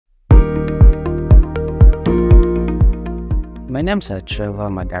My name's Trevor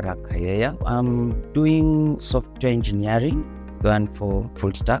Kayeyia. I'm doing software engineering, going for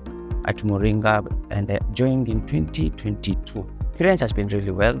full stack at Moringa, and I joined in 2022. Experience has been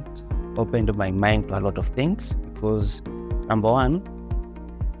really well. It's opened my mind to a lot of things because, number one,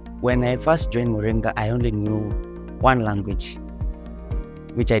 when I first joined Moringa, I only knew one language,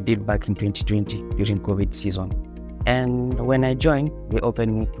 which I did back in 2020 during COVID season. And when I joined, they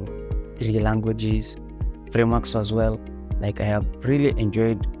opened me to 3 languages, frameworks as well. Like, I have really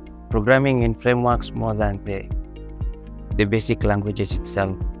enjoyed programming in frameworks more than the basic languages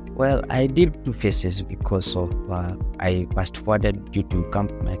itself. Well, I did 2 phases because of I fast forwarded due to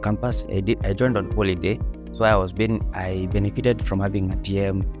my campus. I joined on holiday, so I benefited from having a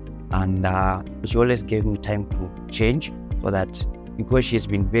TM, and she always gave me time to change, so that because she's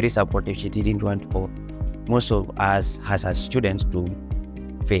been very supportive, she didn't want for most of us as students to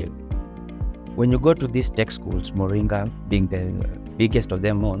fail. When you go to these tech schools, Moringa being the biggest of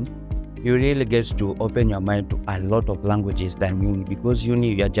them all, you really get to open your mind to a lot of languages than uni, because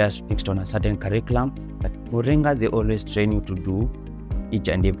uni you are just fixed on a certain curriculum. But Moringa, they always train you to do each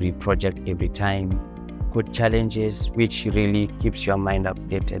and every project every time, good challenges, which really keeps your mind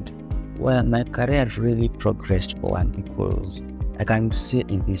updated. Well, my career really progressed because I can sit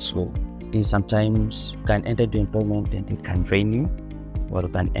in this role. Sometimes you can enter the employment and it can drain you, or you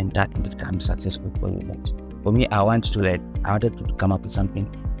can enter and it can be successful for you. But for me, I wanted to come up with something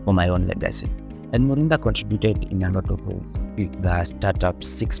for my own legacy. And Moringa contributed in a lot of ways with the startup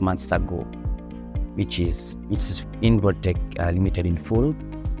 6 months ago, which is Invotech Limited in full.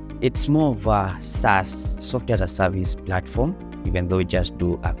 It's more of a SaaS, software as a service platform, even though we just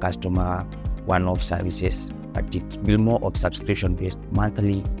do a customer one-off services, but it will be more of subscription-based,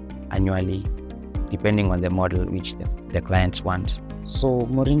 monthly, annually, depending on the model which the clients want. So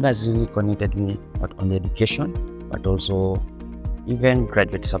Moringa has really connected me not only education, but also even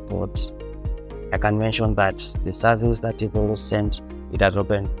graduate support. I can mention that the service that they've always sent, it has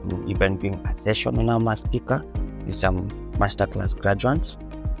opened to even being a session when I'm a speaker with some masterclass graduates,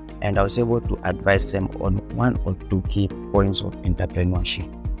 and I was able to advise them on 1 or 2 key points of entrepreneurship.